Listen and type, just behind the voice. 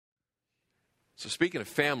So speaking of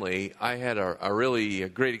family, I had a really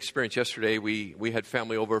great experience yesterday. We had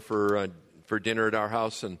family over for dinner at our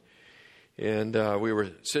house, and we were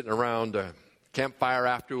sitting around a campfire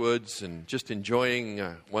afterwards and just enjoying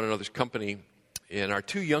one another's company. And our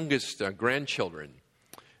two youngest grandchildren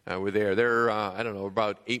were there. They're,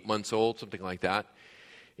 about 8 months old, something like that.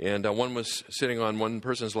 And one was sitting on one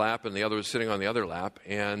person's lap, and the other was sitting on the other lap.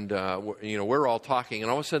 And, we're all talking, and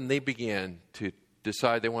all of a sudden they began to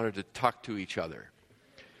decide they wanted to talk to each other.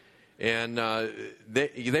 And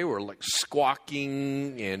they were like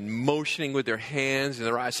squawking and motioning with their hands and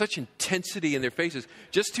their eyes, such intensity in their faces,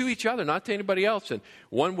 just to each other, not to anybody else. And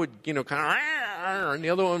one would, kind of, and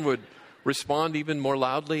the other one would respond even more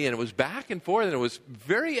loudly. And it was back and forth, and it was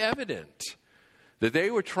very evident that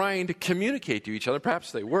they were trying to communicate to each other.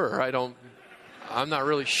 Perhaps they were. I'm not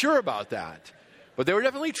really sure about that. But they were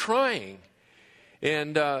definitely trying.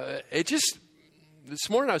 And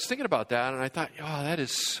this morning I was thinking about that, and I thought, that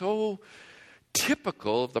is so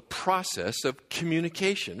typical of the process of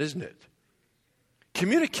communication, isn't it?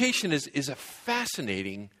 Communication is a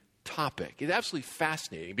fascinating topic. It's absolutely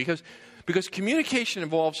fascinating because communication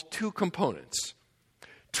involves two components: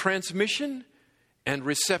 transmission and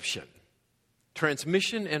reception.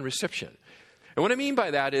 Transmission and reception. And what I mean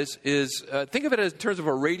by that is think of it as in terms of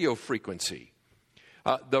a radio frequency.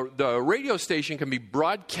 The radio station can be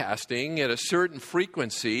broadcasting at a certain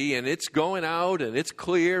frequency, and it's going out, and it's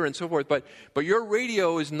clear, and so forth. But your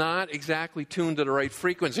radio is not exactly tuned to the right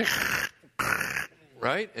frequency,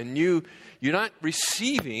 right? And you're not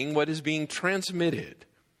receiving what is being transmitted.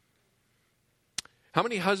 How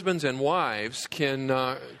many husbands and wives can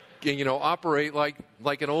operate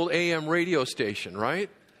like an old AM radio station, right?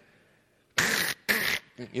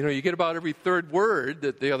 You get about every third word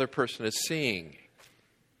that the other person is saying,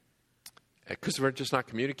 because we're just not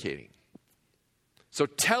communicating. So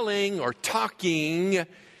telling or talking,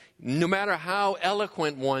 no matter how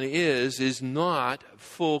eloquent one is not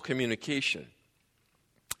full communication.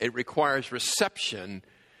 It requires reception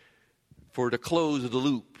to close the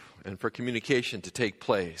loop and for communication to take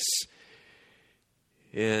place.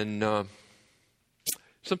 And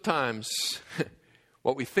sometimes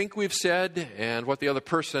what we think we've said and what the other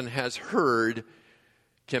person has heard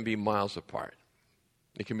can be miles apart.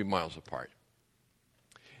 It can be miles apart.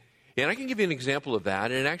 And I can give you an example of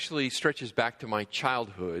that, and it actually stretches back to my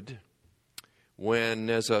childhood when,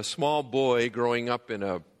 as a small boy growing up in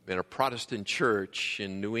a Protestant church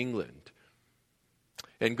in New England,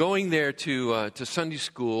 and going there to Sunday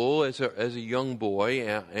school as a young boy,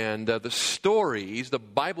 and the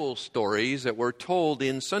Bible stories that were told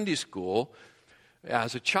in Sunday school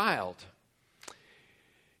as a child.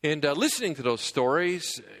 And listening to those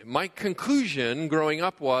stories, my conclusion growing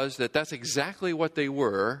up was that that's exactly what they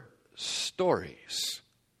were: stories.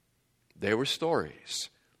 They were stories.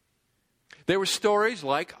 They were stories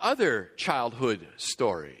like other childhood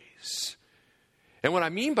stories. And what I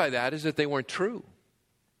mean by that is that they weren't true.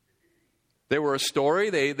 They were a story,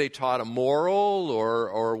 they taught a moral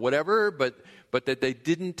or whatever, but that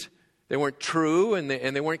they weren't true, and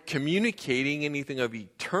they weren't communicating anything of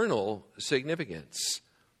eternal significance.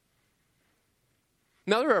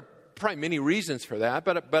 Now, there are probably many reasons for that,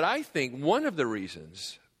 but I think one of the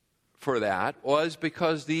reasons for that was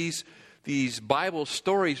because these Bible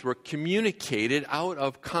stories were communicated out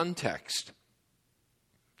of context.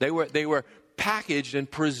 They were packaged and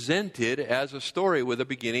presented as a story with a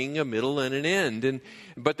beginning, a middle, and an end.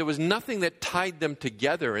 But there was nothing that tied them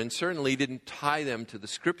together, and certainly didn't tie them to the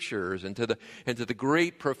Scriptures and to the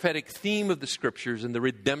great prophetic theme of the Scriptures and the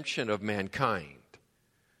redemption of mankind.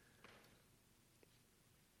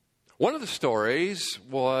 One of the stories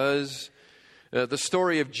was the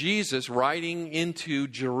story of Jesus riding into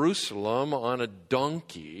Jerusalem on a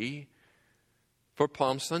donkey for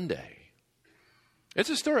Palm Sunday. It's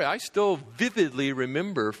a story I still vividly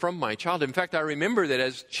remember from my childhood. In fact, I remember that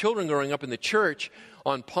as children growing up in the church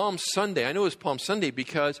on Palm Sunday, I knew it was Palm Sunday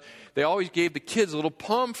because they always gave the kids little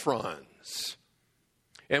palm fronds.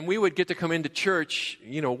 And we would get to come into church,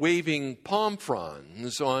 waving palm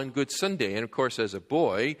fronds on Good Sunday. And of course, as a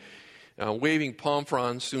boy, waving palm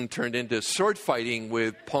fronds soon turned into sword fighting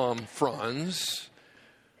with palm fronds,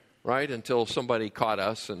 right? Until somebody caught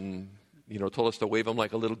us and, told us to wave them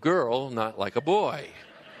like a little girl, not like a boy.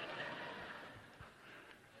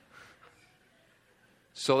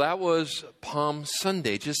 So that was Palm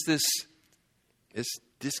Sunday, just this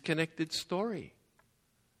disconnected story.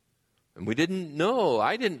 And I didn't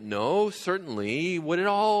know, certainly, what it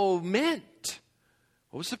all meant.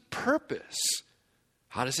 What was the purpose?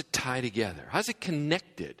 How does it tie together? How is it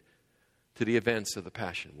connected to the events of the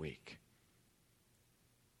Passion Week?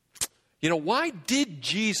 Why did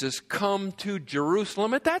Jesus come to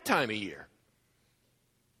Jerusalem at that time of year?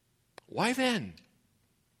 Why then?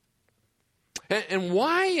 And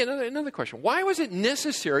why, another question, why was it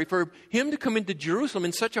necessary for him to come into Jerusalem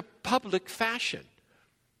in such a public fashion?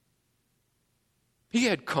 He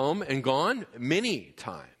had come and gone many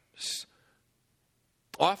times,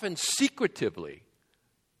 often secretively.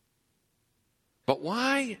 But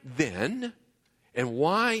why then, and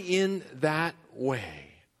why in that way?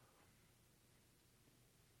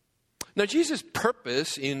 Now, Jesus'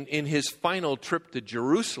 purpose in his final trip to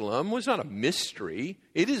Jerusalem was not a mystery.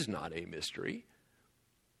 It is not a mystery.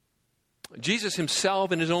 Jesus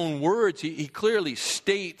himself, in his own words, he clearly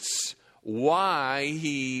states why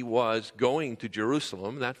he was going to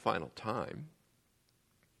Jerusalem that final time.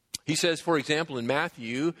 He says, for example, in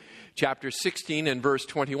Matthew chapter 16 and verse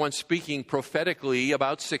 21, speaking prophetically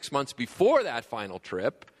about 6 months before that final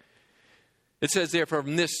trip, it says there,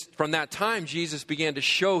 from that time, Jesus began to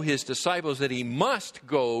show his disciples that he must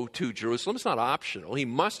go to Jerusalem. It's not optional. He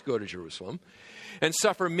must go to Jerusalem and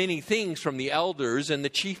suffer many things from the elders and the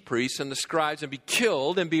chief priests and the scribes and be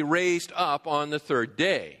killed and be raised up on the third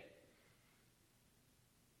day.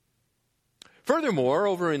 Furthermore,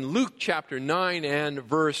 over in Luke chapter 9 and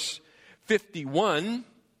verse 51,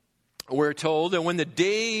 we're told that when the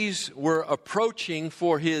days were approaching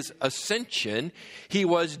for his ascension, he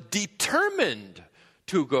was determined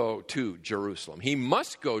to go to Jerusalem. He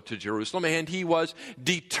must go to Jerusalem, and he was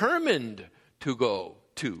determined to go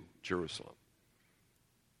to Jerusalem.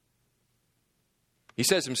 He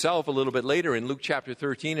says himself a little bit later in Luke chapter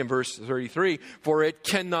 13 and verse 33, "For it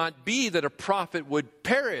cannot be that a prophet would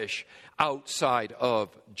perish outside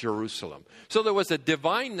of Jerusalem." So there was a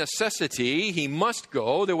divine necessity. He must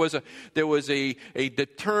go. There was a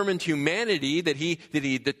determined humanity that he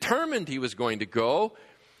determined he was going to go.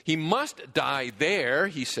 He must die there,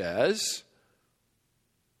 he says.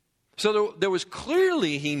 So there was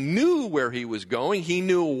clearly, he knew where he was going. He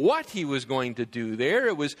knew what he was going to do there.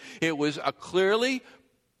 It was a clearly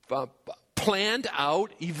planned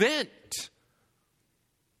out event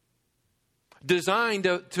designed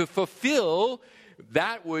to fulfill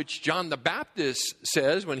that which John the Baptist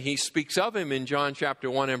says when he speaks of him in John chapter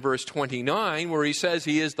 1 and verse 29, where he says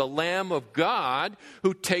he is the Lamb of God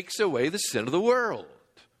who takes away the sin of the world.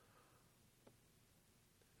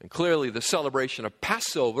 And clearly the celebration of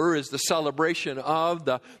Passover is the celebration of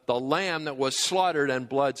the lamb that was slaughtered and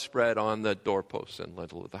blood spread on the doorposts and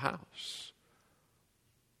lintel of the house.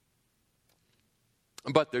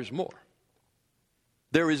 But there's more.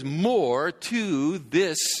 There is more to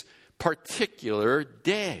this particular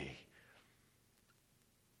day.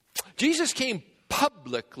 Jesus came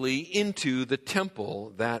publicly into the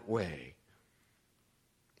temple that way.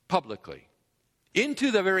 Publicly. Into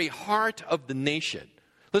the very heart of the nation.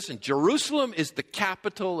 Listen, Jerusalem is the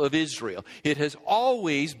capital of Israel. It has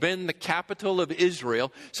always been the capital of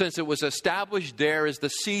Israel since it was established there as the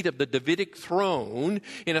seat of the Davidic throne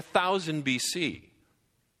in 1000 BC.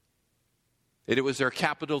 It was their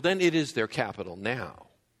capital then, it is their capital now.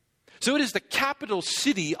 So it is the capital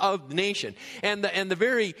city of the nation. And the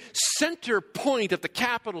very center point of the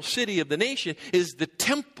capital city of the nation is the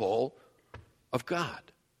temple of God.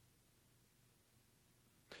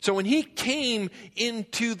 So when he came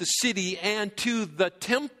into the city and to the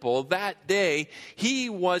temple that day, he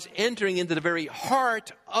was entering into the very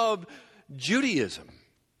heart of Judaism,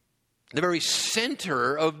 the very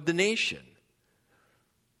center of the nation.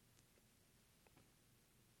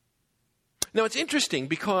 Now it's interesting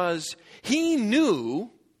because he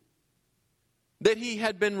knew that he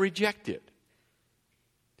had been rejected.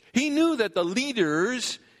 He knew that the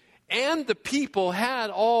leaders and the people had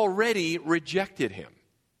already rejected him.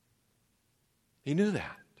 He knew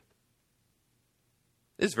that.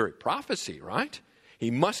 This is very prophecy, right? He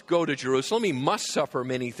must go to Jerusalem. He must suffer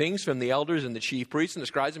many things from the elders and the chief priests and the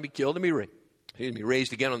scribes and be killed and be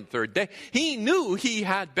raised again on the third day. He knew he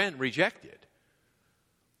had been rejected.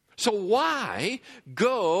 So why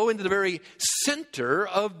go into the very center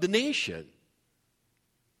of the nation?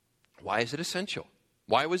 Why is it essential?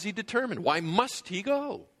 Why was he determined? Why must he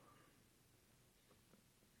go?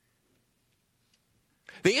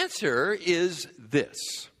 The answer is this.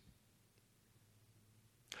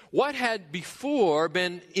 What had before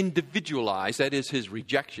been individualized, that is his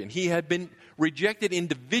rejection, he had been rejected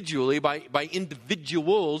individually by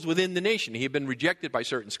individuals within the nation. He had been rejected by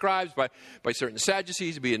certain scribes, by certain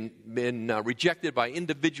Sadducees, been rejected by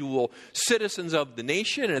individual citizens of the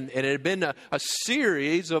nation, and it had been a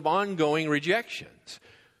series of ongoing rejections.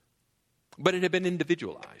 But it had been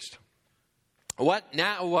individualized. What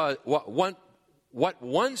what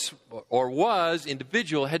once or was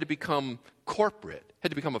individual had to become corporate,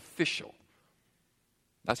 had to become official.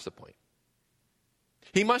 That's the point.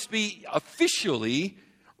 He must be officially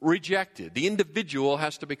rejected. The individual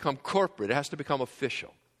has to become corporate. It has to become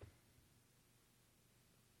official.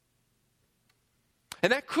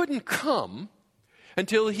 And that couldn't come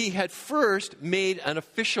until he had first made an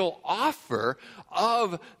official offer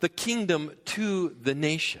of the kingdom to the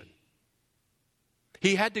nation.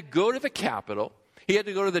 He had to go to the capital. He had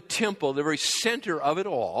to go to the temple, the very center of it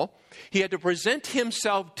all. He had to present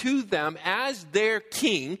himself to them as their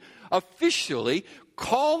king, officially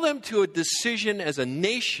call them to a decision as a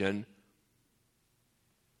nation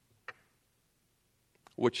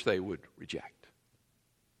which they would reject.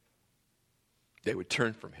 They would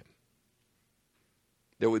turn from him.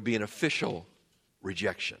 There would be an official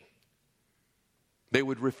rejection. They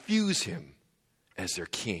would refuse him as their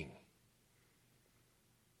king.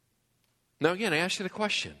 Now again, I ask you the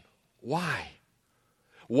question, why?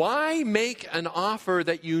 Why make an offer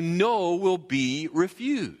that you know will be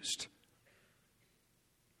refused?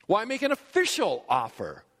 Why make an official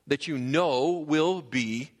offer that you know will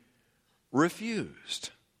be refused?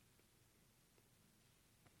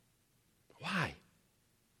 Why?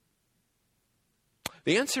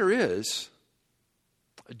 The answer is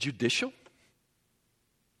judicial.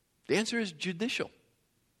 The answer is judicial.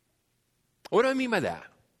 What do I mean by that?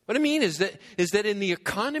 What I mean is that in the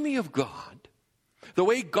economy of God, the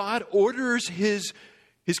way God orders his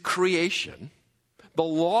creation, the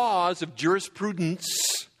laws of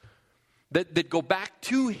jurisprudence that go back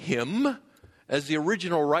to him as the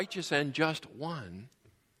original righteous and just one,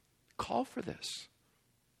 call for this.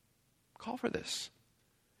 Call for this.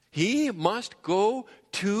 He must go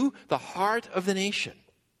to the heart of the nation.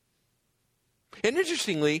 And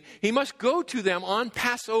interestingly, he must go to them on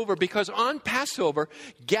Passover, because on Passover,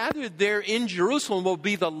 gathered there in Jerusalem will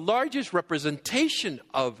be the largest representation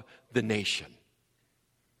of the nation.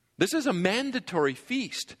 This is a mandatory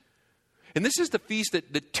feast. And this is the feast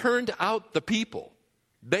that turned out the people.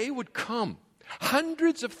 They would come.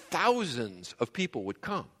 Hundreds of thousands of people would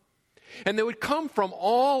come. And they would come from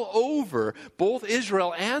all over, both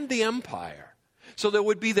Israel and the empire. So there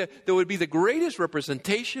would be the greatest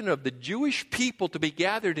representation of the Jewish people to be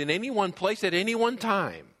gathered in any one place at any one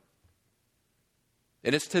time.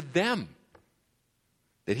 And it's to them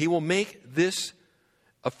that he will make this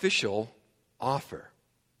official offer.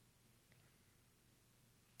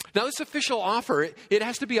 Now, this official offer, it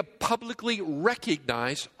has to be a publicly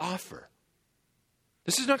recognized offer.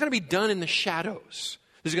 This is not going to be done in the shadows.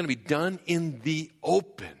 This is going to be done in the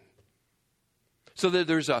open. So that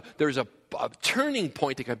there's a turning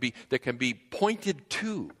point that can be pointed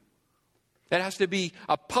to. It has to be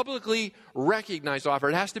a publicly recognized offer.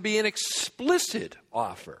 It has to be an explicit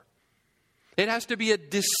offer. It has to be a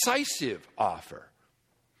decisive offer.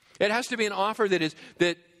 It has to be an offer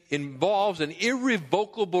that involves an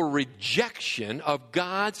irrevocable rejection of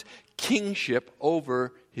God's kingship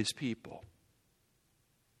over his people.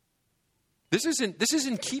 This is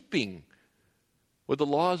in keeping with the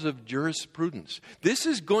laws of jurisprudence. This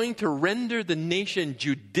is going to render the nation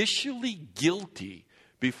judicially guilty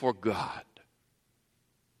before God.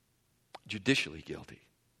 Judicially guilty.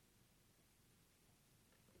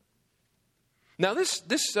 Now, this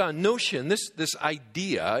notion, this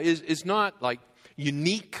idea is not like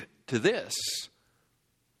unique to this.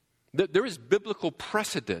 There is biblical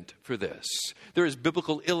precedent for this. There is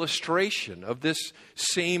biblical illustration of this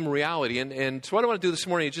same reality. And so what I want to do this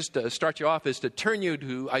morning is just to start you off is to turn you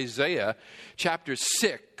to Isaiah chapter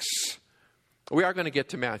 6. We are going to get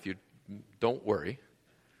to Matthew. Don't worry.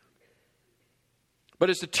 But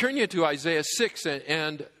it's to turn you to Isaiah 6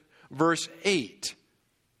 and verse 8.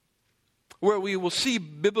 Where we will see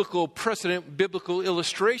biblical precedent, biblical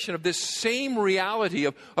illustration of this same reality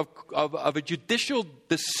of a judicial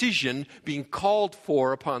decision being called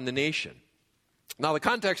for upon the nation. Now, the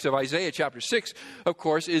context of Isaiah chapter 6, of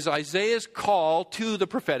course, is Isaiah's call to the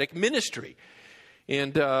prophetic ministry.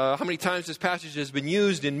 And how many times this passage has been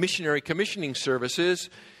used in missionary commissioning services?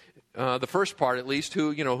 The first part, at least,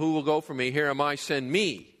 who will go for me? Here am I, send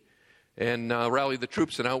me. And rally the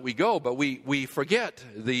troops and out we go. But we forget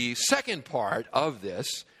the second part of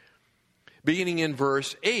this, beginning in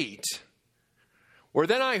verse 8. Where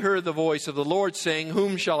then I heard the voice of the Lord saying,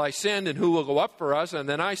 whom shall I send and who will go up for us? And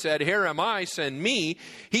then I said, here am I, send me.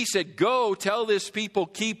 He said, go, tell this people,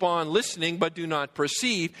 keep on listening, but do not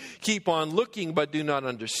perceive. Keep on looking, but do not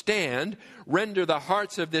understand. Render the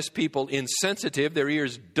hearts of this people insensitive, their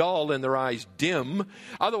ears dull and their eyes dim.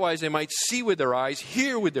 Otherwise they might see with their eyes,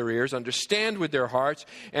 hear with their ears, understand with their hearts,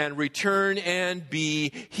 and return and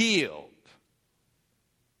be healed.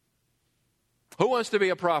 Who wants to be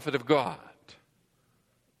a prophet of God?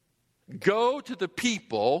 Go to the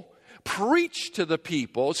people, preach to the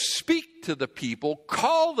people, speak to the people,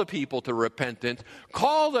 call the people to repentance,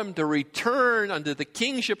 call them to return unto the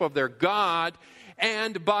kingship of their God,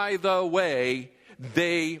 and by the way,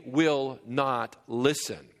 they will not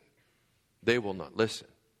listen. They will not listen.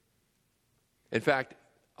 In fact,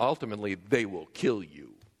 ultimately, they will kill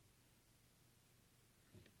you.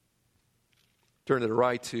 Turn to the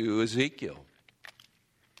right to Ezekiel,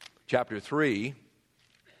 chapter 3.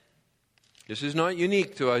 This is not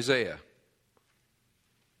unique to Isaiah.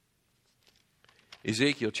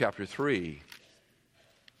 Ezekiel chapter 3.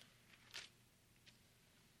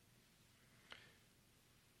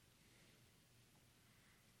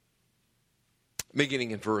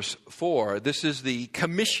 Beginning in verse 4, this is the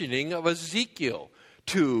commissioning of Ezekiel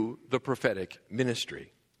to the prophetic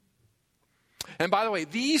ministry. And by the way,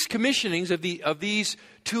 these commissionings of these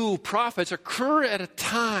two prophets occur at a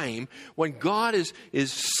time when God is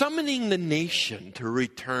summoning the nation to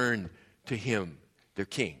return to Him, their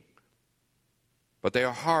King. But they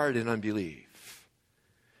are hard in unbelief.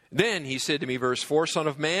 Then he said to me, verse 4, Son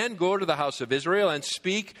of man, go to the house of Israel and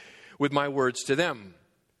speak with my words to them.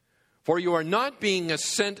 For you are not being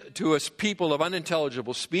sent to a people of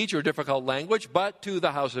unintelligible speech or difficult language, but to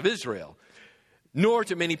the house of Israel. Nor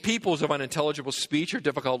to many peoples of unintelligible speech or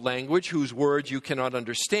difficult language, whose words you cannot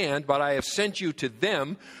understand, but I have sent you to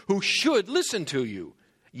them who should listen to you.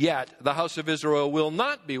 Yet the house of Israel will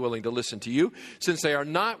not be willing to listen to you, since they are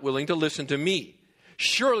not willing to listen to me.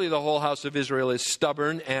 Surely the whole house of Israel is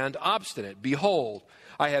stubborn and obstinate. Behold,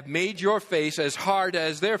 I have made your face as hard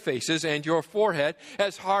as their faces, and your forehead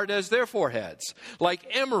as hard as their foreheads. Like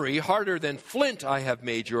emery, harder than flint, I have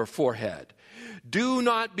made your forehead. Do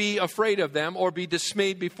not be afraid of them or be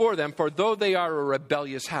dismayed before them, for though they are a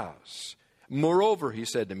rebellious house. Moreover, he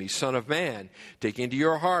said to me, Son of man, take into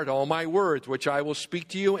your heart all my words, which I will speak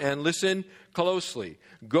to you, and listen closely.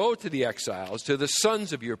 Go to the exiles, to the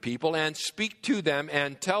sons of your people, and speak to them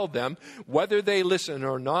and tell them whether they listen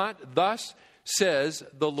or not. Thus says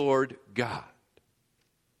the Lord God.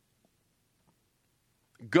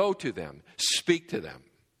 Go to them, speak to them,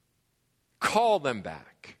 call them back.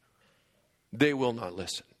 They will not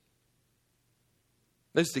listen.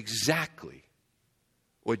 This is exactly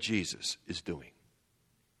what Jesus is doing.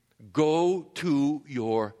 Go to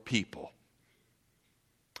your people.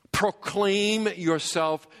 Proclaim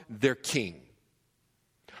yourself their king.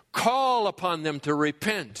 Call upon them to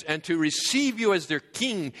repent and to receive you as their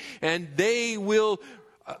king, and they will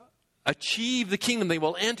achieve the kingdom. They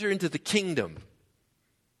will enter into the kingdom,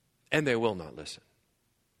 and they will not listen.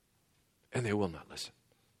 And they will not listen.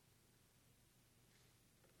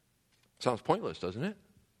 Sounds pointless, doesn't it?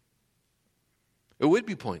 It would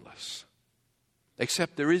be pointless,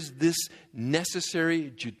 except there is this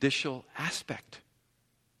necessary judicial aspect.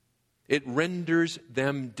 It renders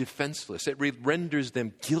them defenseless. It renders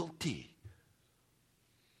them guilty.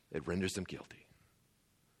 It renders them guilty.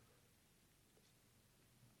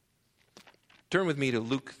 Turn with me to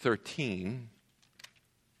Luke 13.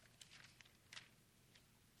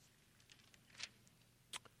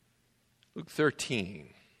 Luke 13.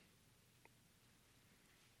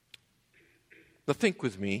 Now think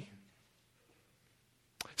with me.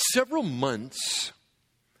 Several months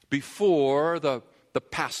before the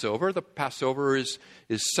Passover is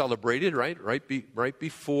celebrated, right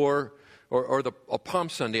before, or the Palm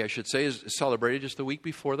Sunday, I should say, is celebrated just the week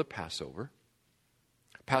before the Passover.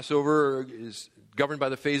 Passover is governed by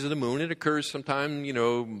the phase of the moon. It occurs sometime,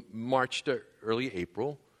 March to early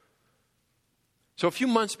April. So a few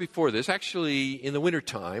months before this, actually in the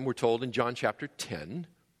wintertime, we're told in John chapter 10,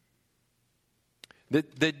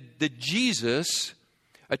 that Jesus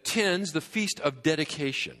attends the Feast of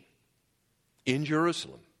Dedication in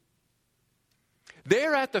Jerusalem.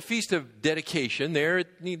 There at the Feast of Dedication, there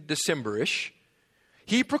at December-ish,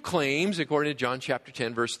 he proclaims, according to John chapter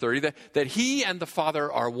 10, verse 30, that he and the Father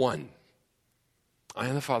are one. I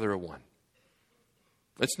and the Father are one.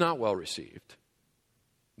 It's not well received.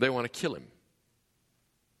 They want to kill him.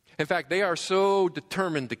 In fact, they are so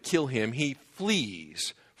determined to kill him, he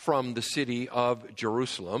flees from the city of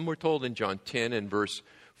Jerusalem. We're told in John 10 and verse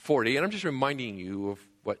 40, and I'm just reminding you of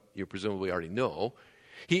what you presumably already know.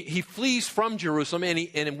 He flees from Jerusalem,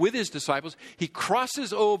 and with his disciples, he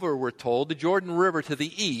crosses over, we're told, the Jordan River to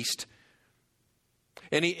the east,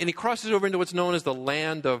 and he crosses over into what's known as the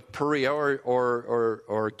land of Perea,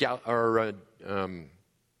 or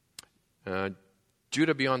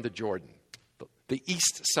Judah beyond the Jordan, the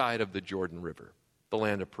east side of the Jordan River, the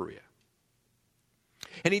land of Perea.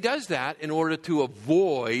 And he does that in order to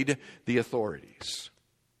avoid the authorities.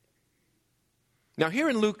 Now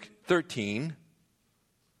here in Luke 13,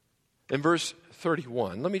 in verse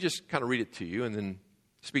 31, let me just kind of read it to you and then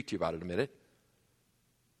speak to you about it a minute.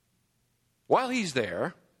 While he's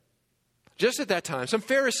there, just at that time, some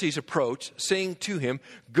Pharisees approached, saying to him,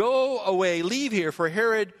 "Go away, leave here, for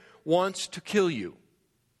Herod wants to kill you."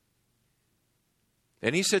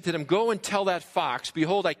 And he said to them, "Go and tell that fox,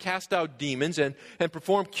 behold, I cast out demons and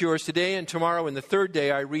perform cures today and tomorrow, and the third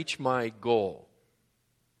day I reach my goal.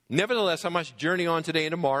 Nevertheless, I must journey on today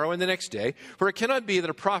and tomorrow and the next day, for it cannot be that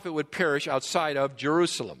a prophet would perish outside of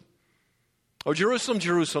Jerusalem. Oh, Jerusalem,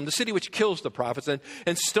 Jerusalem, the city which kills the prophets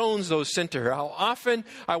and stones those sent to her. How often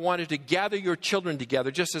I wanted to gather your children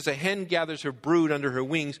together, just as a hen gathers her brood under her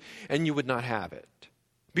wings, and you would not have it.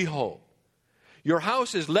 Behold, your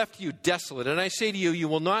house is left to you desolate, and I say to you, you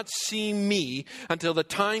will not see me until the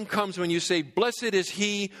time comes when you say, blessed is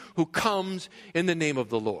he who comes in the name of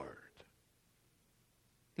the Lord."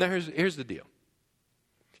 Now here's the deal.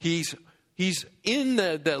 He's in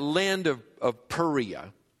the land of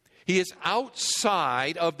Perea. He is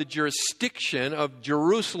outside of the jurisdiction of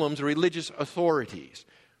Jerusalem's religious authorities.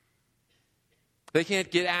 They can't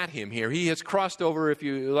get at him here. He has crossed over, if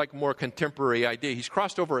you like more contemporary idea, he's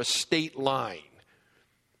crossed over a state line.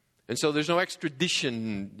 And so there's no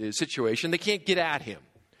extradition situation. They can't get at him.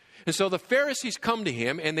 And so the Pharisees come to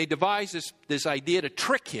him and they devise this idea to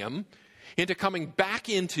trick him into coming back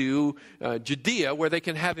into Judea where they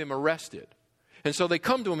can have him arrested. And so they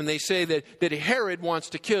come to him and they say that Herod wants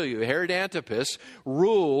to kill you. Herod Antipas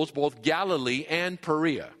rules both Galilee and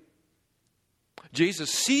Perea. Jesus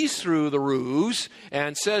sees through the ruse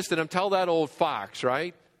and says to them, "Tell that old fox,"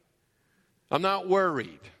 right? I'm not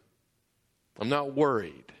worried. I'm not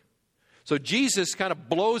worried. So Jesus kind of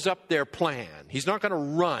blows up their plan. He's not going to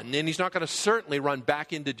run, and he's not going to certainly run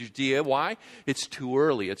back into Judea. Why? It's too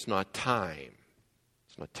early. It's not time.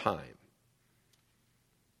 It's not time.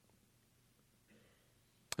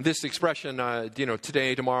 This expression,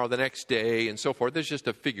 today, tomorrow, the next day, and so forth, there's just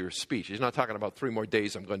a figure of speech. He's not talking about 3 more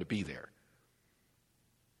days I'm going to be there.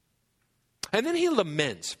 And then he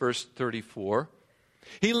laments, verse 34.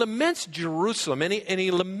 He laments Jerusalem, and he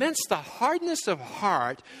laments the hardness of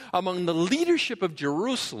heart among the leadership of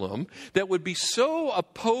Jerusalem that would be so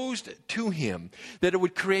opposed to him that it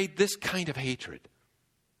would create this kind of hatred.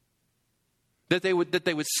 That they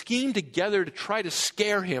would scheme together to try to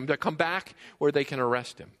scare him to come back where they can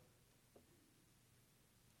arrest him.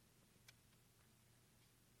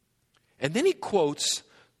 And then he quotes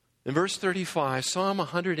in verse 35, Psalm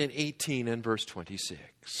 118 and verse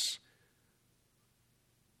 26.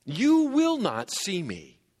 "You will not see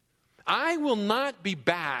me. I will not be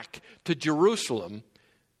back to Jerusalem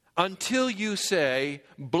until you say,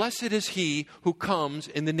 blessed is he who comes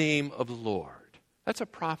in the name of the Lord." That's a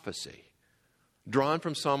prophecy drawn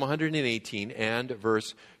from Psalm 118 and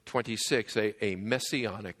verse 26, a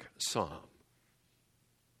messianic psalm.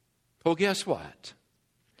 Well, guess what?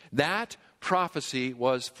 That prophecy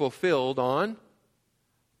was fulfilled on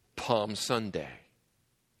Palm Sunday.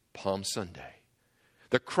 Palm Sunday.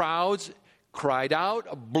 The crowds cried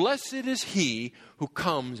out, "Blessed is he who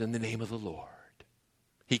comes in the name of the Lord."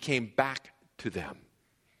 He came back to them.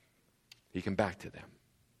 He came back to them.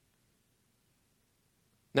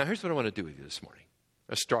 Now, here's what I want to do with you this morning.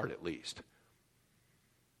 A start, at least.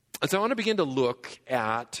 And so I want to begin to look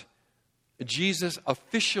at Jesus'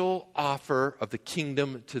 official offer of the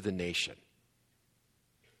kingdom to the nation.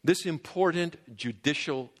 This important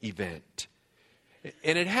judicial event.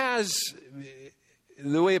 And it has,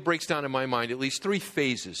 the way it breaks down in my mind, at least 3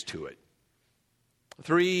 phases to it.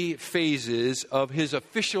 3 phases of his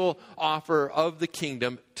official offer of the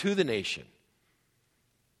kingdom to the nation.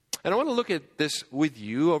 And I want to look at this with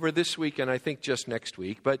you over this week and I think just next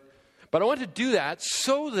week. But I want to do that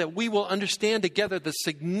so that we will understand together the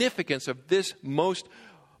significance of this most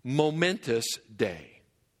momentous day.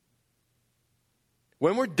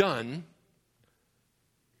 When we're done,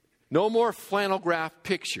 no more flannel graph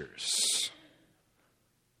pictures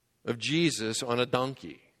of Jesus on a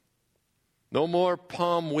donkey. No more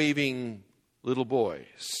palm-waving little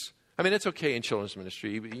boys. I mean, it's okay in children's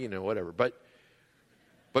ministry, whatever.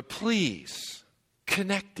 But please,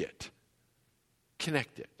 connect it.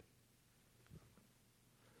 Connect it.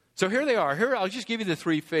 So here they are. Here, I'll just give you the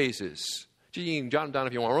 3 phases. You can jot them down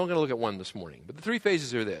if you want. We're only going to look at one this morning. But the 3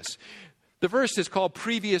 phases are this. The first is called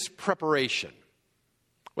previous preparation.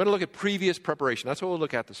 We're going to look at previous preparation. That's what we'll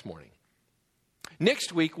look at this morning.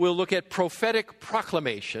 Next week, we'll look at prophetic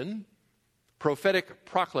proclamation. Prophetic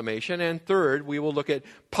proclamation. And third, we will look at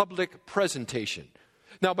public presentation.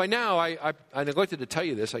 Now, by now, I neglected to tell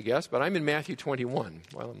you this, I guess, but I'm in Matthew 21.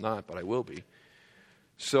 Well, I'm not, but I will be.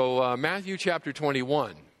 So Matthew chapter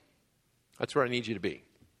 21, that's where I need you to be.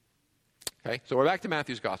 Okay, so we're back to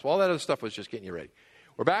Matthew's gospel. All that other stuff was just getting you ready.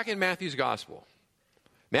 We're back in Matthew's gospel.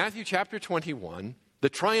 Matthew chapter 21, the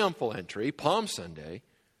triumphal entry, Palm Sunday,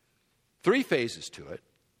 3 phases to it.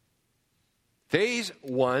 Phase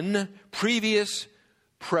 1, previous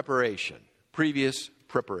preparation. Previous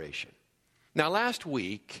preparation. Now, last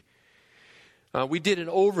week, we did an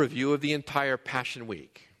overview of the entire Passion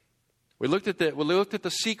Week. We looked at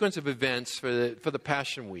the sequence of events for the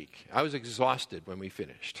Passion Week. I was exhausted when we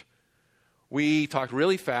finished. We talked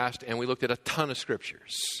really fast, and we looked at a ton of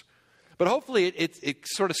scriptures. But hopefully it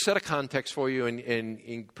sort of set a context for you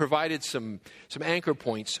and provided some anchor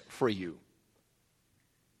points for you.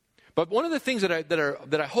 But one of the things that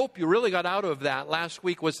I hope you really got out of that last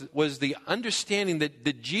week was the understanding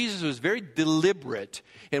that Jesus was very deliberate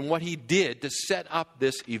in what he did to set up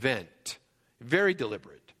this event. Very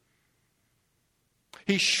deliberate.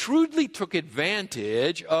 He shrewdly took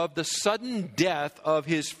advantage of the sudden death of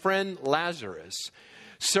his friend Lazarus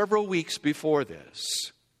several weeks before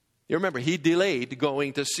this. You remember, he delayed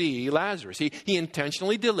going to see Lazarus. He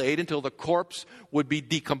intentionally delayed until the corpse would be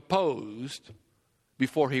decomposed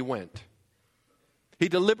before he went. He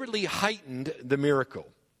deliberately heightened the miracle,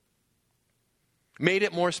 made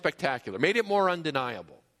it more spectacular, made it more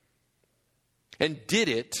undeniable, and did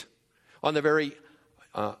it on the very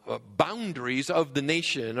boundaries of the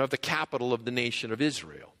nation, of the capital of the nation of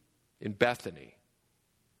Israel, in Bethany.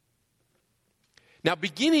 Now,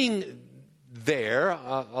 beginning there,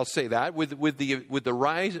 I'll say that, with the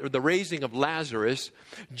rise or the raising of Lazarus,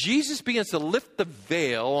 Jesus begins to lift the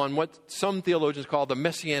veil on what some theologians call the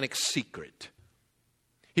messianic secret.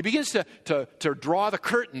 He begins to draw the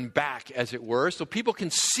curtain back, as it were, so people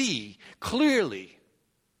can see clearly.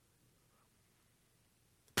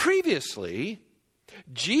 Previously,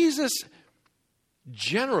 Jesus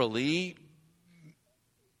generally,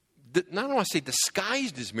 I don't want to say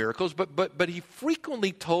disguised his miracles, but he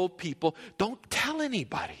frequently told people, don't tell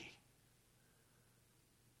anybody.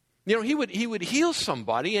 You know, he would heal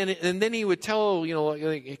somebody, and then he would tell, you know,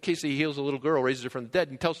 in case he heals a little girl, raises her from the dead,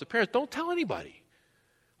 and tells the parents, don't tell anybody.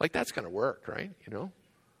 Like, that's going to work, right? You know?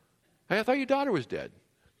 Hey, I thought your daughter was dead.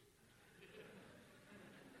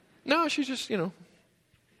 No, she's just, you know,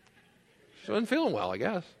 she wasn't feeling well, I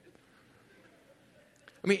guess.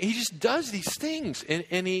 I mean, he just does these things,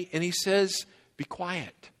 and he says, be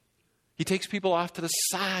quiet. He takes people off to the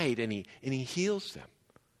side, and he heals them.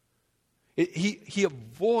 He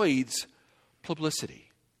avoids publicity.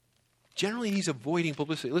 Generally, he's avoiding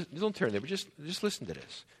publicity. Listen, don't turn there, but just listen to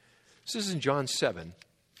this. This is in John 7.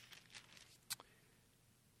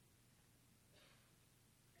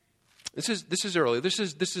 This is early. This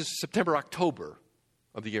is September, October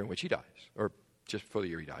of the year in which he dies, or just before the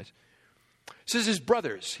year he dies. It says his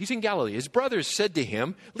brothers, he's in Galilee, his brothers said to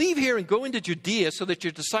him, leave here and go into Judea so that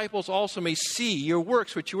your disciples also may see your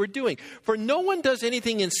works which you are doing. For no one does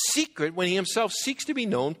anything in secret when he himself seeks to be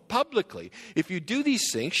known publicly. If you do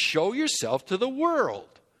these things, show yourself to the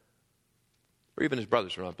world. Or even his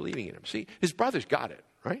brothers were not believing in him. See, his brothers got it,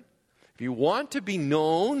 right? If you want to be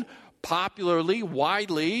known popularly,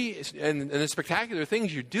 widely, and the spectacular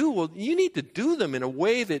things you do, well, you need to do them in a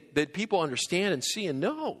way that people understand and see and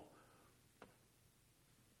know.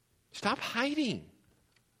 Stop hiding.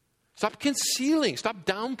 Stop concealing. Stop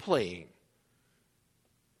downplaying.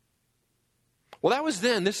 Well, that was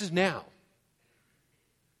then. This is now.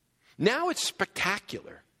 Now it's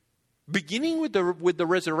spectacular. Beginning with the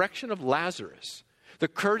resurrection of Lazarus, the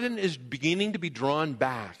curtain is beginning to be drawn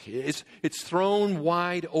back. It's thrown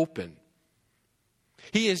wide open.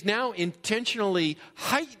 He is now intentionally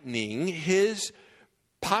heightening his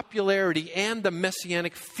popularity and the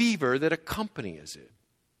messianic fever that accompanies it.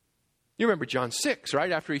 You remember John 6,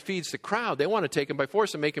 right? After he feeds the crowd, they want to take him by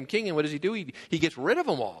force and make him king. And what does he do? He gets rid of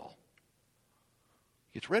them all.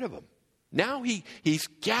 He gets rid of them. Now he's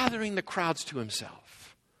gathering the crowds to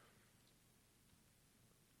himself.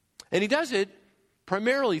 And he does it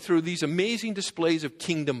primarily through these amazing displays of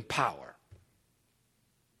kingdom power.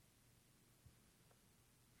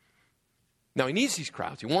 Now, he needs these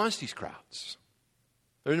crowds. He wants these crowds.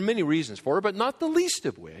 There are many reasons for it, but not the least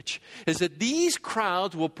of which is that these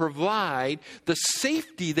crowds will provide the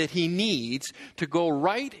safety that he needs to go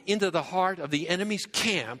right into the heart of the enemy's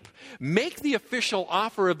camp, make the official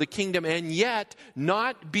offer of the kingdom, and yet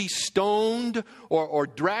not be stoned or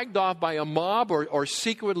dragged off by a mob or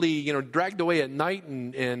secretly, dragged away at night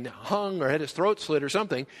and hung or had his throat slit or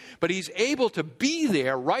something. But he's able to be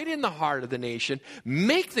there right in the heart of the nation,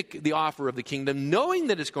 make the offer of the kingdom, knowing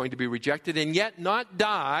that it's going to be rejected, and yet not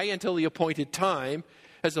die until the appointed time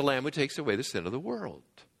as the Lamb who takes away the sin of the world.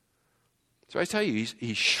 So I tell you,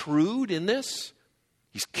 he's shrewd in this.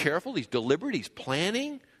 He's careful. He's deliberate. He's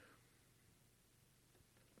planning.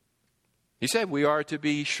 He said we are to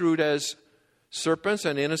be shrewd as serpents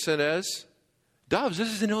and innocent as doves. This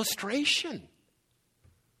is an illustration.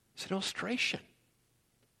 It's an illustration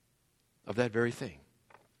of that very thing.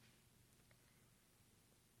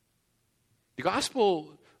 The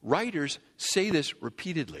gospel writers say this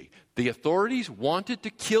repeatedly. The authorities wanted to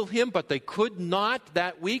kill him, but they could not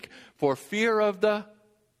that week for fear of the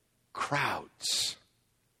crowds.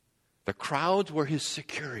 The crowds were his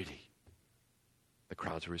security. The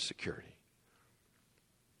crowds were his security.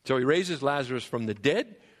 So he raises Lazarus from the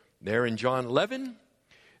dead. There in John 11.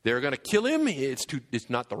 They're going to kill him. It's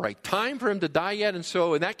not the right time for him to die yet. And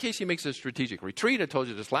so in that case, he makes a strategic retreat. I told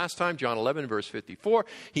you this last time, John 11, verse 54.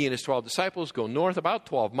 He and his 12 disciples go north about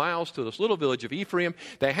 12 miles to this little village of Ephraim.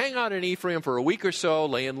 They hang out in Ephraim for a week or so,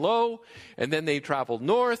 laying low. And then they travel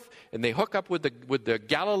north and they hook up with the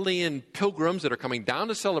Galilean pilgrims that are coming down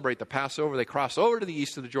to celebrate the Passover. They cross over to the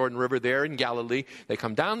east of the Jordan River there in Galilee. They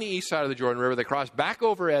come down the east side of the Jordan River. They cross back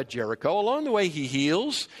over at Jericho. Along the way, he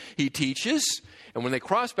heals. He teaches. And when they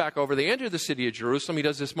cross back over, they enter the city of Jerusalem. He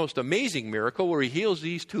does this most amazing miracle where he heals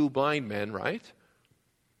these two blind men, right?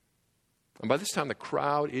 And by this time, the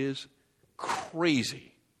crowd is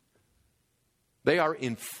crazy. They are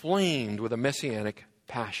inflamed with a messianic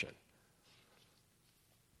passion.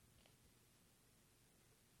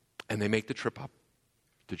 And they make the trip up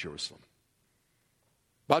to Jerusalem.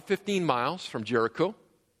 About 15 miles from Jericho,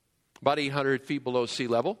 about 800 feet below sea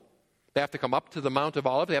level. They have to come up to the Mount of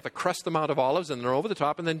Olives. They have to crest the Mount of Olives, and then over the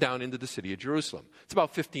top, and then down into the city of Jerusalem. It's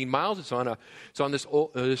about 15 miles. It's on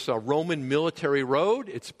this Roman military road.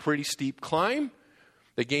 It's a pretty steep climb.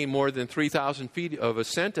 They gain more than 3,000 feet of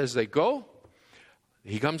ascent as they go.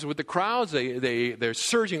 He comes with the crowds. They're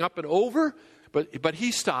surging up and over. But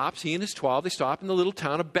he stops, he and his 12, they stop in the little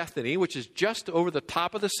town of Bethany, which is just over the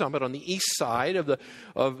top of the summit on the east side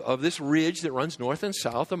of this ridge that runs north and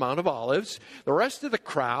south, the Mount of Olives. The rest of the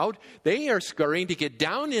crowd, they are scurrying to get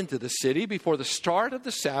down into the city before the start of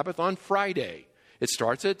the Sabbath on Friday. It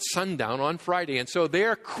starts at sundown on Friday, and so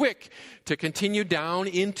they're quick to continue down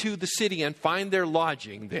into the city and find their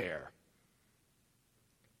lodging there.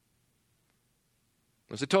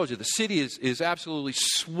 As I told you, the city is absolutely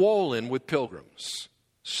swollen with pilgrims.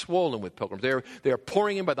 Swollen with pilgrims. They are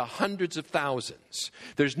pouring in by the hundreds of thousands.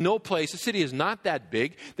 There's no place. The city is not that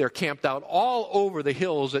big. They're camped out all over the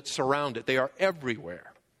hills that surround it. They are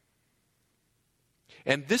everywhere.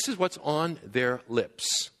 And this is what's on their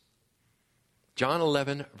lips. John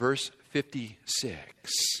 11, verse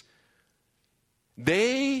 56.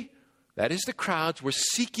 That is the crowds, were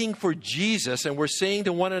seeking for Jesus and were saying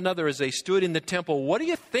to one another as they stood in the temple, "What do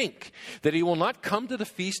you think? That he will not come to the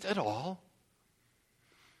feast at all?"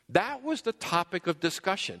 That was the topic of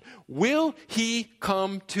discussion. Will he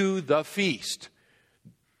come to the feast?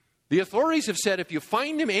 The authorities have said if you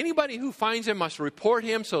find him, anybody who finds him must report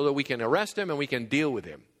him so that we can arrest him and we can deal with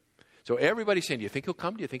him. So everybody's saying, do you think he'll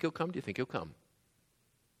come? Do you think he'll come? Do you think he'll come?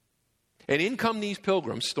 And in come these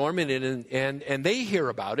pilgrims, storming in, and they hear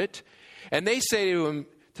about it. And they say to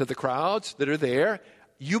the crowds that are there,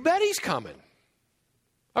 "You bet he's coming.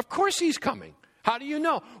 Of course he's coming. How do you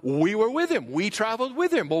know? We were with him. We traveled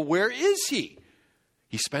with him. Well, where is he?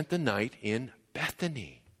 He spent the night in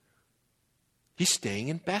Bethany." He's staying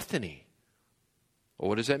in Bethany. Well,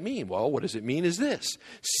 what does that mean? Well, what does it mean is this.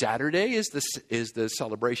 Saturday is the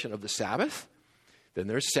celebration of the Sabbath. Then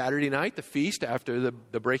there's Saturday night, the feast after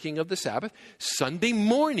the breaking of the Sabbath. Sunday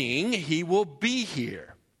morning, he will be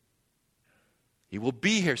here. He will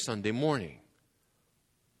be here Sunday morning.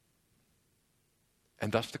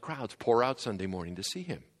 And thus the crowds pour out Sunday morning to see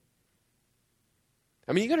him.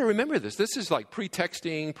 I mean, you got to remember this. This is like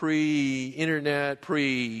pre-texting, pre-internet,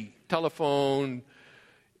 pre-telephone.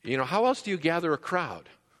 You know, how else do you gather a crowd?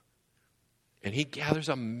 And he gathers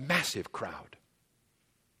a massive crowd.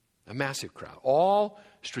 A massive crowd. All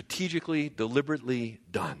strategically, deliberately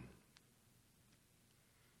done.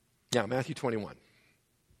 Now, Matthew 21.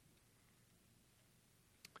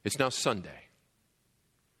 It's now Sunday.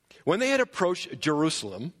 When they had approached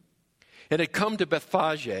Jerusalem and had come to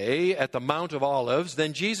Bethphage at the Mount of Olives,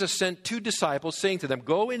 then Jesus sent 2 disciples, saying to them,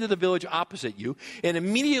 "Go into the village opposite you, and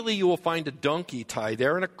immediately you will find a donkey tied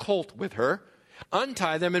there and a colt with her.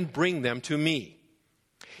 Untie them and bring them to me.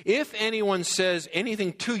 If anyone says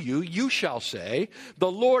anything to you, you shall say,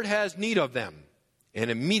 'The Lord has need of them,' and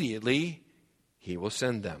immediately he will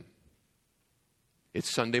send them." It's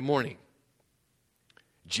Sunday morning.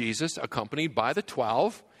 Jesus, accompanied by the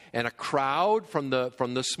 12, and a crowd from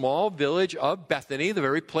the small village of Bethany, the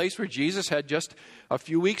very place where Jesus had just a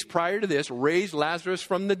few weeks prior to this raised Lazarus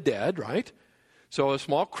from the dead, right? So a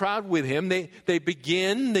small crowd with him. They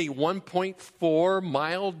begin the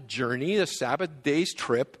 1.4-mile journey, the Sabbath day's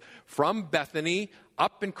trip from Bethany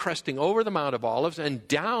up and cresting over the Mount of Olives and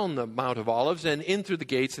down the Mount of Olives and in through the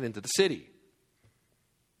gates and into the city.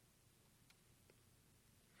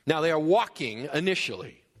 Now they are walking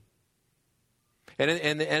initially. And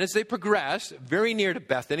as they progress, very near to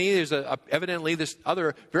Bethany, there's evidently this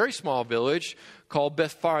other very small village called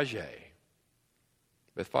Bethphage.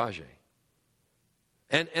 Bethphage.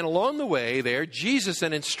 And along the way there, Jesus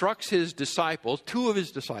then instructs his disciples, 2 of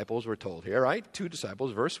his disciples we're told here, right? 2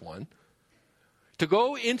 disciples, verse 1, to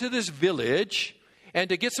go into this village and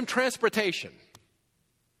to get some transportation.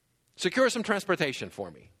 Secure some transportation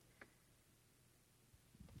for me.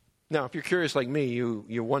 Now, if you're curious like me,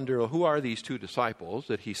 you wonder, well, who are these 2 disciples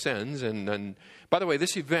that he sends? And by the way,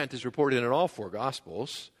 this event is reported in all 4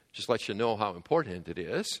 Gospels. Just lets you know how important it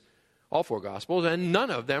is. All 4 Gospels, and none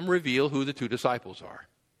of them reveal who the 2 disciples are.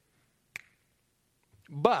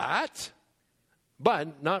 But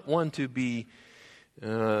not one to be,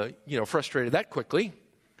 frustrated that quickly.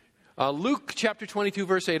 Luke chapter 22,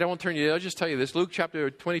 verse 8, I won't turn you there, I'll just tell you this. Luke chapter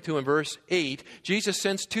 22 and verse 8, Jesus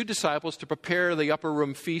sends 2 disciples to prepare the upper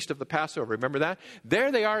room feast of the Passover. Remember that?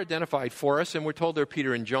 There they are identified for us, and we're told they're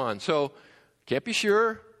Peter and John. So, can't be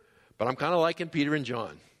sure, but I'm kind of liking Peter and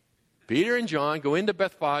John. Peter and John go into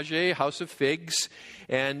Bethphage, house of figs,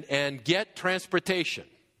 and get transportation.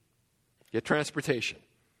 Get transportation.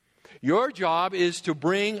 Your job is to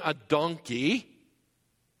bring a donkey,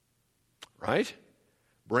 right?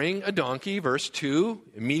 Bring a donkey, verse 2.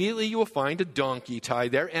 Immediately you will find a donkey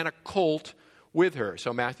tied there and a colt with her.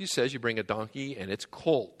 So Matthew says you bring a donkey and its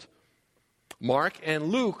colt. Mark and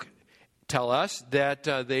Luke tell us that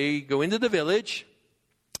they go into the village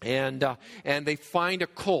and they find a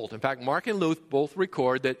colt. In fact, Mark and Luke both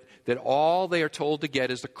record that all they are told to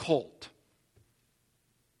get is a colt.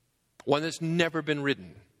 One that's never been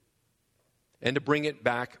ridden. And to bring it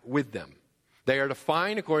back with them. They are to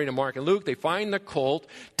find, according to Mark and Luke, they find the colt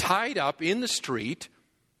tied up in the street,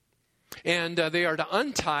 and they are to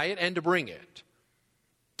untie it and to bring it.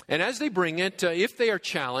 And as they bring it, if they are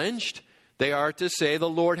challenged, they are to say, the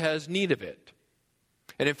Lord has need of it.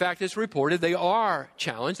 And in fact, it's reported they are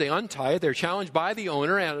challenged. They untie it. They're challenged by the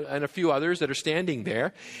owner and a few others that are standing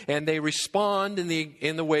there. And they respond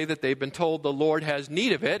in the way that they've been told the Lord has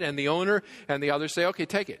need of it. And the owner and the others say, okay,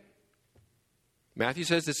 take it. Matthew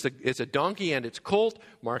says it's a donkey and it's colt.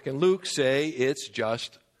 Mark and Luke say it's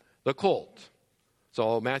just the colt.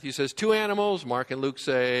 So Matthew says 2 animals. Mark and Luke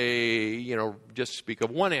say, just speak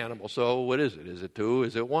of 1 animal. So what is it? Is it 2?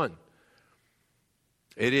 Is it 1?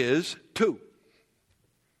 It is 2.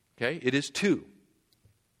 Okay, it is 2.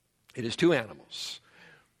 It is 2 animals.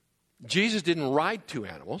 Jesus didn't ride 2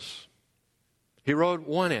 animals. He rode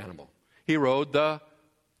 1 animal. He rode the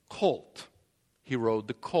colt. He rode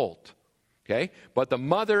the colt. Okay? But the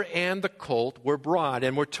mother and the colt were brought,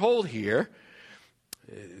 and we're told here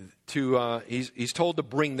he's told to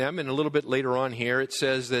bring them, and a little bit later on here it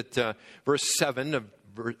says that verse 7 of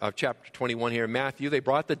chapter 21 here in Matthew, they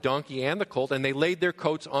brought the donkey and the colt, and they laid their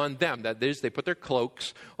coats on them. That is, they put their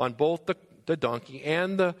cloaks on both the donkey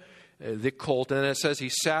and the colt, and it says he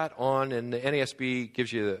sat on, and the NASB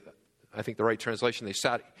gives you, I think, the right translation. He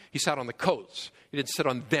sat on the coats. He didn't sit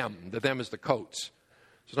on them. The them is the coats.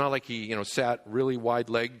 It's not like he, sat really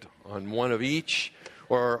wide-legged on one of each,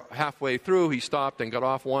 or halfway through he stopped and got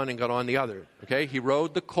off one and got on the other. Okay? He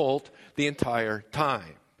rode the colt the entire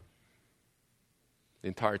time. The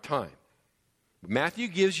entire time. Matthew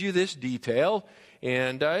gives you this detail,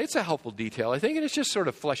 and it's a helpful detail, I think, and it just sort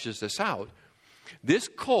of fleshes this out. This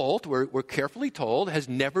colt, we're carefully told, has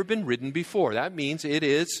never been ridden before. That means it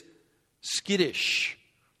is skittish.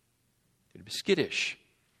 It is skittish.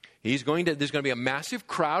 There's going to be a massive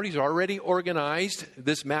crowd. He's already organized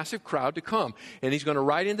this massive crowd to come. And he's going to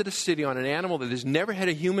ride into the city on an animal that has never had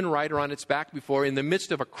a human rider on its back before in the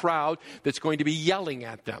midst of a crowd that's going to be yelling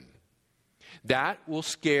at them. That will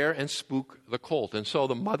scare and spook the colt. And so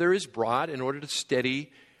the mother is brought in order to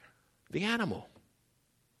steady the animal.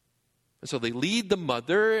 And so they lead the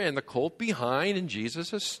mother and the colt behind, and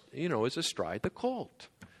Jesus is astride the colt.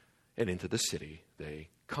 And into the city they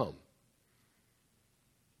come.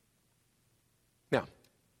 Now,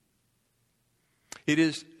 it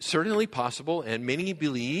is certainly possible, and many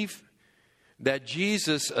believe, that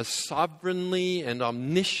Jesus sovereignly and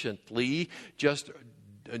omnisciently just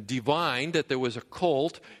divined that there was a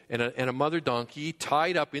colt and a mother donkey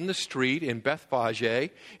tied up in the street in Bethphage,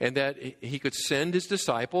 and that he could send his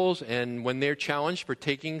disciples, and when they're challenged for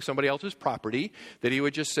taking somebody else's property, that he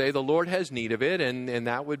would just say, the Lord has need of it, and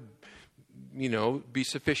that would, be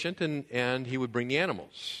sufficient, and he would bring the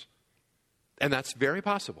animals. And that's very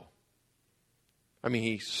possible. I mean,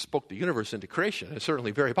 he spoke the universe into creation. It's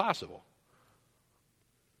certainly very possible.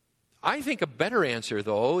 I think a better answer,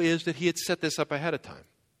 though, is that he had set this up ahead of time.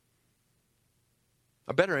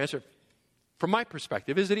 A better answer, from my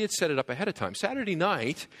perspective, is that he had set it up ahead of time. Saturday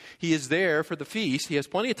night, he is there for the feast. He has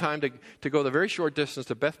plenty of time to go the very short distance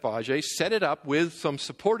to Bethphage, set it up with some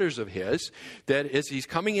supporters of his, that as he's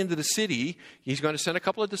coming into the city, he's going to send a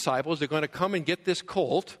couple of disciples. They're going to come and get this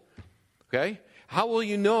colt. Okay? How will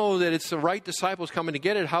you know that it's the right disciples coming to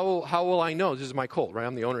get it? How will I know? This is my colt, right?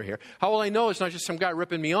 I'm the owner here. How will I know it's not just some guy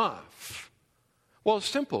ripping me off? Well, it's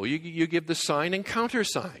simple. You give the sign and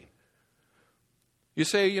countersign. You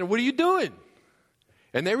say, what are you doing?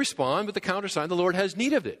 And they respond with the countersign, the Lord has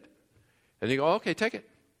need of it. And you go, okay, take it.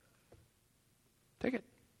 Take it.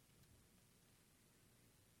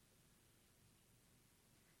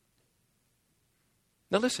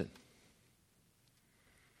 Now listen.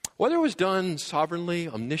 Whether it was done sovereignly,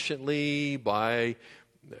 omnisciently, by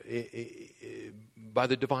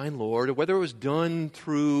the divine Lord, or whether it was done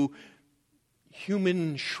through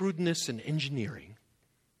human shrewdness and engineering,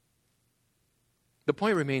 the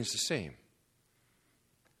point remains the same.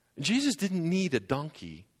 Jesus didn't need a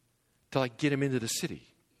donkey to get him into the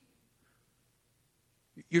city.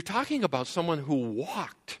 You're talking about someone who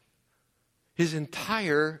walked his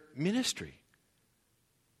entire ministry.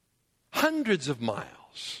 Hundreds of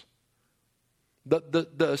miles.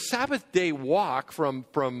 The Sabbath day walk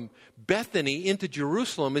from Bethany into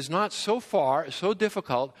Jerusalem is not so far, so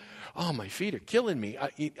difficult. Oh, my feet are killing me.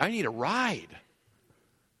 I need a ride.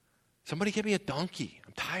 Somebody give me a donkey.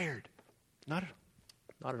 I'm tired. Not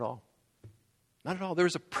at all. Not at all.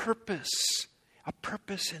 There's a purpose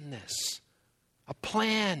in this, a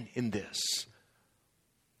plan in this.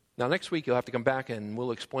 Now, next week you'll have to come back and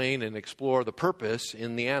we'll explain and explore the purpose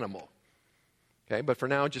in the animal. Okay, but for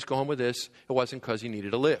now, just go home with this. It wasn't because he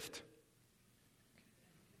needed a lift.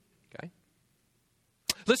 Okay?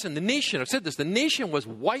 Listen, the nation, I've said this, the nation was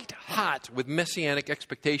white hot with messianic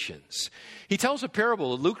expectations. He tells a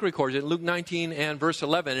parable, Luke records it in Luke 19 and verse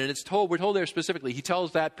 11, and we're told there specifically, he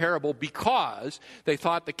tells that parable because they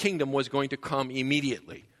thought the kingdom was going to come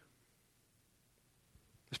immediately.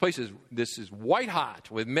 This is white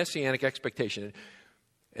hot with messianic expectation.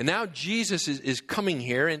 And now Jesus is coming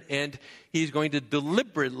here, and he's going to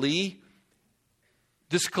deliberately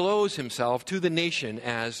disclose himself to the nation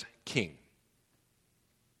as king.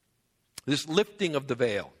 This lifting of the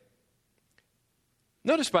veil.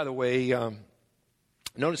 Notice, by the way,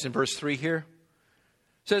 notice in verse 3 here,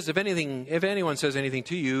 it says, if anyone says anything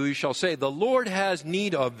to you, you shall say, the Lord has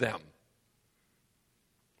need of them.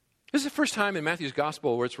 This is the first time in Matthew's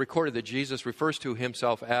gospel where it's recorded that Jesus refers to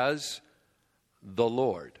himself as the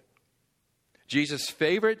Lord. Jesus'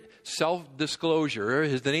 favorite self-disclosure,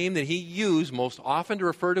 the name that he used most often to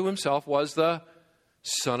refer to himself, was the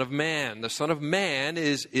Son of Man. The Son of Man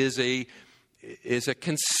is a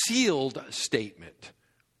concealed statement.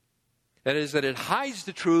 That is, that it hides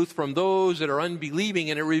the truth from those that are unbelieving,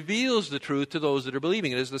 and it reveals the truth to those that are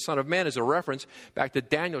believing. It is the Son of Man is a reference back to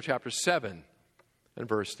Daniel chapter 7 and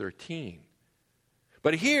verse 13.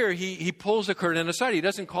 But here, he pulls the curtain aside. He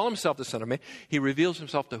doesn't call himself the Son of Man. He reveals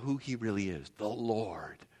himself to who he really is. The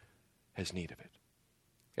Lord has need of it.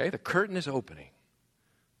 Okay, the curtain is opening.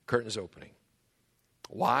 The curtain is opening.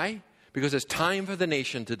 Why? Because it's time for the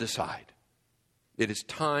nation to decide. It is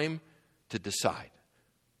time to decide.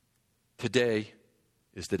 Today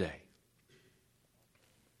is the day.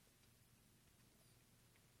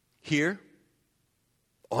 Here,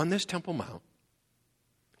 on this Temple Mount,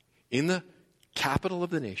 in the capital of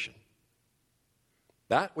the nation,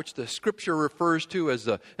 that which the Scripture refers to as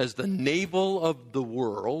the navel of the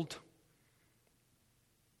world,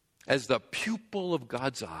 as the pupil of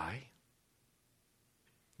God's eye,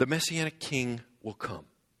 the Messianic King will come.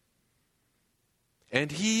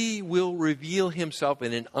 And he will reveal himself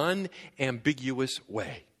in an unambiguous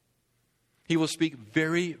way. He will speak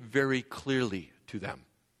very, very clearly to them.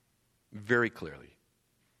 Very clearly.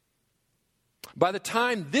 By the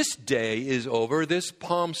time this day is over, this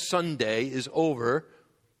Palm Sunday is over,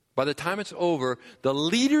 by the time it's over, the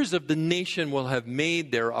leaders of the nation will have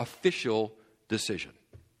made their official decision.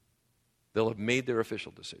 They'll have made their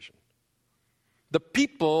official decision. The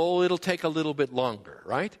people, it'll take a little bit longer,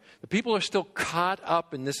 right? The people are still caught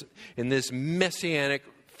up in this messianic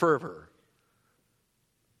fervor.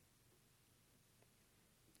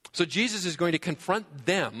 So Jesus is going to confront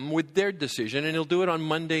them with their decision, and he'll do it on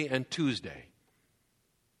Monday and Tuesday.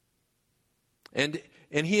 And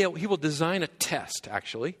he will design a test,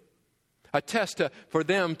 actually. A test for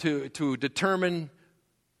them to determine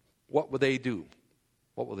what will they do.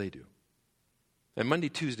 What will they do? And Monday,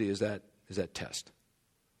 Tuesday is that test.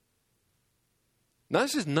 Now,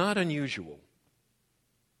 this is not unusual.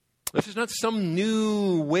 This is not some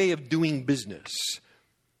new way of doing business.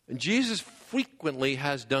 And Jesus frequently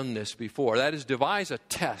has done this before. That is, devise a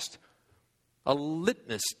test, a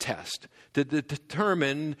litmus test, to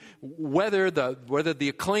determine whether the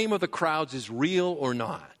acclaim of the crowds is real or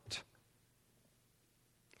not.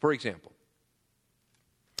 For example,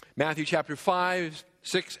 Matthew chapter 5,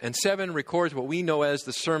 6, and 7 records what we know as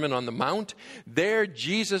the Sermon on the Mount. There,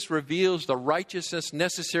 Jesus reveals the righteousness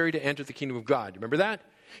necessary to enter the kingdom of God. Remember that?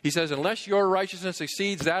 He says, unless your righteousness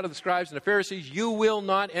exceeds that of the scribes and the Pharisees, you will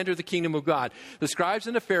not enter the kingdom of God. The scribes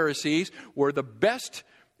and the Pharisees were the best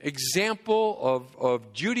example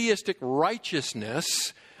of Judaistic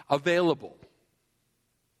righteousness available.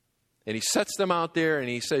 And he sets them out there and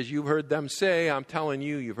he says, you've heard them say, I'm telling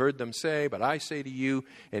you, you've heard them say, but I say to you.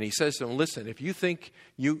 And he says to them, listen, if you think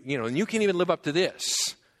and you can't even live up to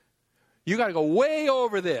this, you got to go way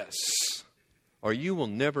over this, or you will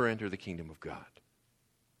never enter the kingdom of God.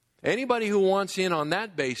 Anybody who wants in on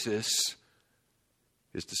that basis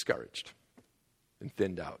is discouraged and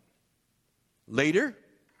thinned out. Later,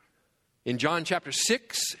 in John chapter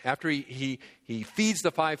 6, after he feeds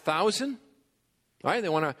the 5,000, right? They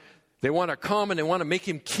want to come and they want to make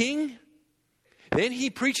him king. Then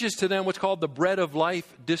he preaches to them what's called the bread of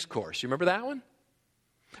life discourse. You remember that one?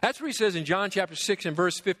 That's where he says in John chapter 6 and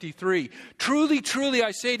verse 53, truly, truly,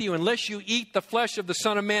 I say to you, unless you eat the flesh of the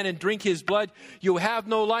Son of Man and drink his blood, you have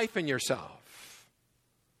no life in yourself.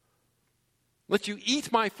 Let you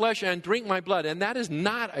eat my flesh and drink my blood. And that is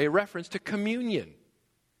not a reference to communion.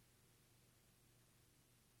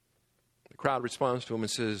 The crowd responds to him and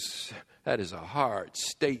says, that is a hard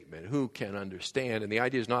statement. Who can understand? And the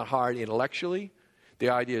idea is not hard intellectually. The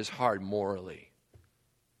idea is hard morally.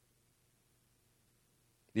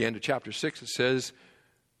 The end of chapter 6, it says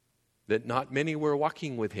that not many were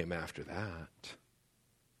walking with him after that.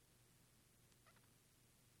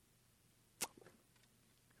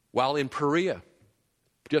 While in Perea,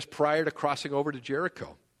 just prior to crossing over to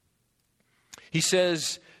Jericho, he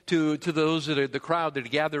says to those that are the crowd that are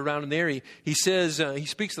gathered around him there, he says, he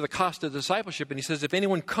speaks of the cost of discipleship, and he says, if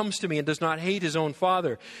anyone comes to me and does not hate his own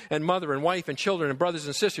father and mother and wife and children and brothers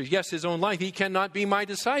and sisters, yes, his own life, he cannot be my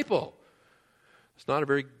disciple. It's not a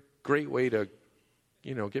very great way to,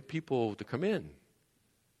 get people to come in. Can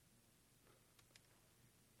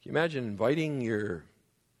you imagine inviting your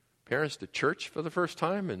parents to church for the first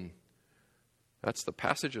time and that's the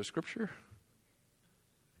passage of Scripture?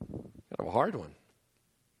 Kind of a hard one.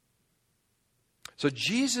 So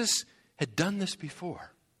Jesus had done this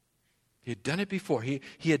before. He had done it before. He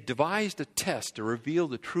had devised a test to reveal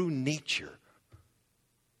the true nature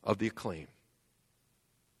of the acclaim.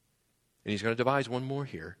 And he's going to devise one more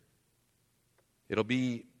here. It'll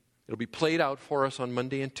be played out for us on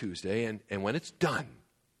Monday and Tuesday. And when it's done,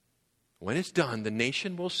 the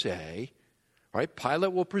nation will say, right,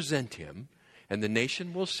 Pilate will present him, and the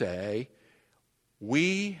nation will say,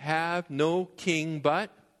 we have no king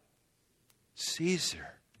but Caesar.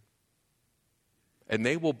 And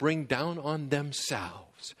they will bring down on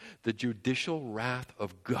themselves the judicial wrath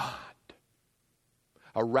of God.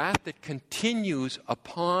 A wrath that continues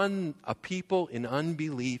upon a people in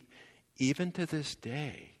unbelief even to this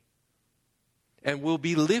day. And will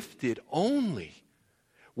be lifted only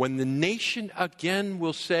when the nation again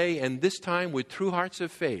will say, and this time with true hearts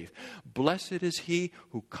of faith, blessed is he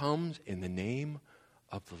who comes in the name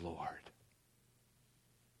of the Lord.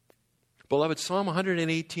 Beloved, Psalm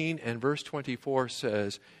 118 and verse 24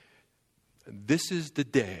 says, this is the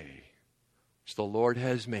day which the Lord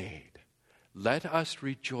has made. Let us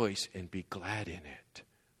rejoice and be glad in it.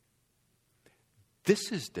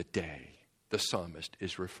 This is the day the psalmist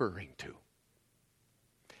is referring to.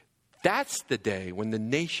 That's the day when the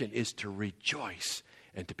nation is to rejoice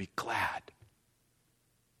and to be glad.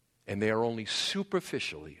 And they are only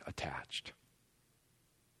superficially attached.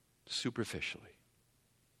 Superficially.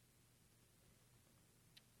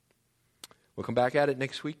 We'll come back at it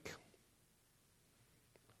next week.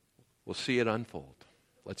 We'll see it unfold.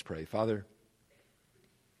 Let's pray. Father,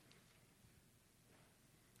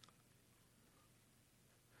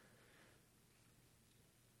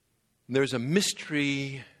 there's a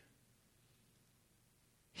mystery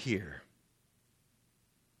here.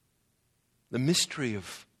 The mystery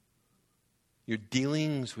of your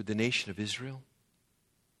dealings with the nation of Israel.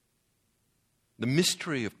 the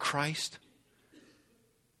mystery of Christ,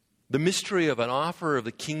 the mystery of an offer of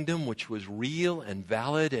the kingdom which was real and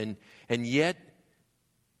valid, and yet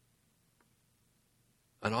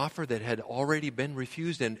an offer that had already been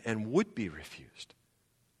refused and would be refused.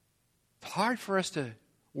 It's hard for us to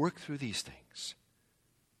work through these things.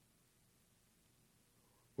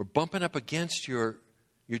 We're bumping up against your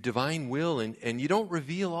divine will, and you don't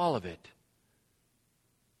reveal all of it.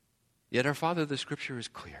 Yet our Father, the Scripture is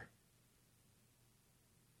clear.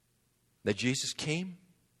 That Jesus came.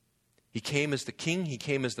 He came as the King. He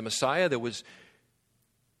came as the Messiah. There was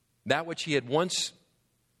that which He had once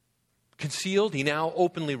concealed, He now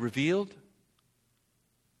openly revealed.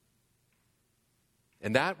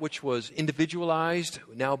 And that which was individualized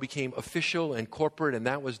now became official and corporate, and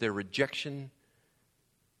that was their rejection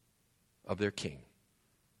of their King.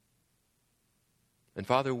 And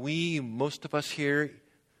Father, most of us here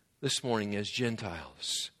this morning as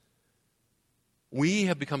Gentiles, we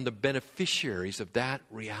have become the beneficiaries of that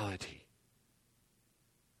reality.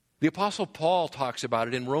 The Apostle Paul talks about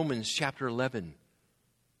it in Romans chapter 11,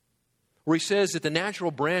 where he says that the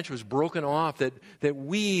natural branch was broken off, that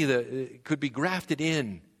we could be grafted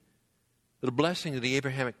in, the blessing of the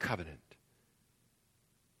Abrahamic covenant.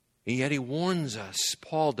 And yet he warns us,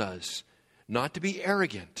 Paul does, not to be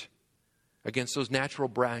arrogant against those natural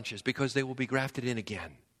branches, because they will be grafted in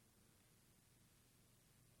again.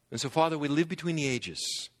 And so, Father, we live between the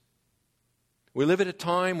ages. We live at a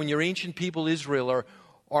time when your ancient people Israel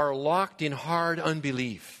are locked in hard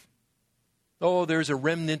unbelief. Oh, there's a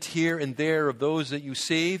remnant here and there of those that you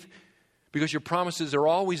save, because your promises are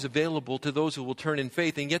always available to those who will turn in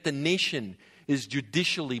faith, and yet the nation is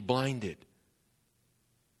judicially blinded.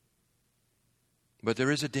 But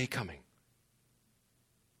there is a day coming.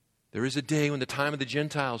 There is a day when the time of the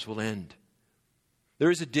Gentiles will end. There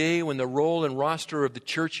is a day when the roll and roster of the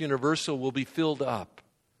church universal will be filled up.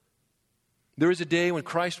 There is a day when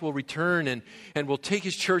Christ will return and will take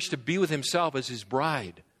His church to be with Himself as His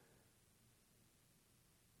bride.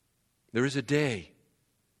 There is a day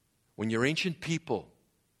when your ancient people,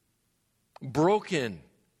 broken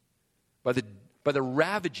by the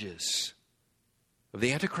ravages of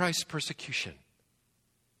the Antichrist's persecution,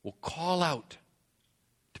 will call out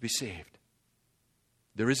to be saved.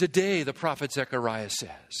 There is a day, the prophet Zechariah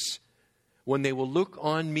says, when they will look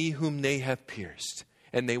on me whom they have pierced,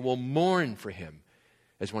 and they will mourn for him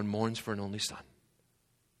as one mourns for an only son.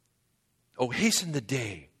 Oh, hasten the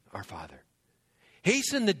day, our Father.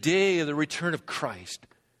 Hasten the day of the return of Christ.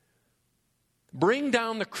 Bring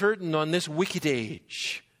down the curtain on this wicked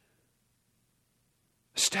age.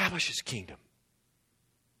 Establish His kingdom.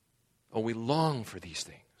 Oh, we long for these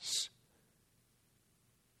things.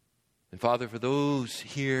 And Father, for those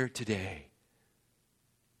here today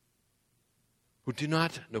who do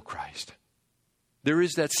not know Christ, there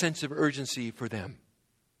is that sense of urgency for them.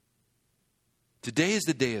 Today is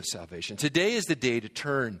the day of salvation. Today is the day to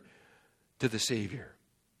turn to the Savior.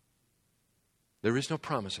 There is no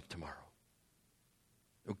promise of tomorrow.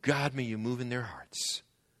 Oh God, may you move in their hearts.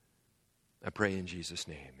 I pray in Jesus'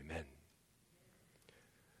 name. Amen.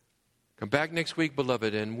 Come back next week,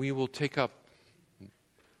 beloved, and we will take up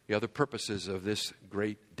the other purposes of this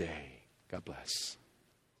great day. God bless.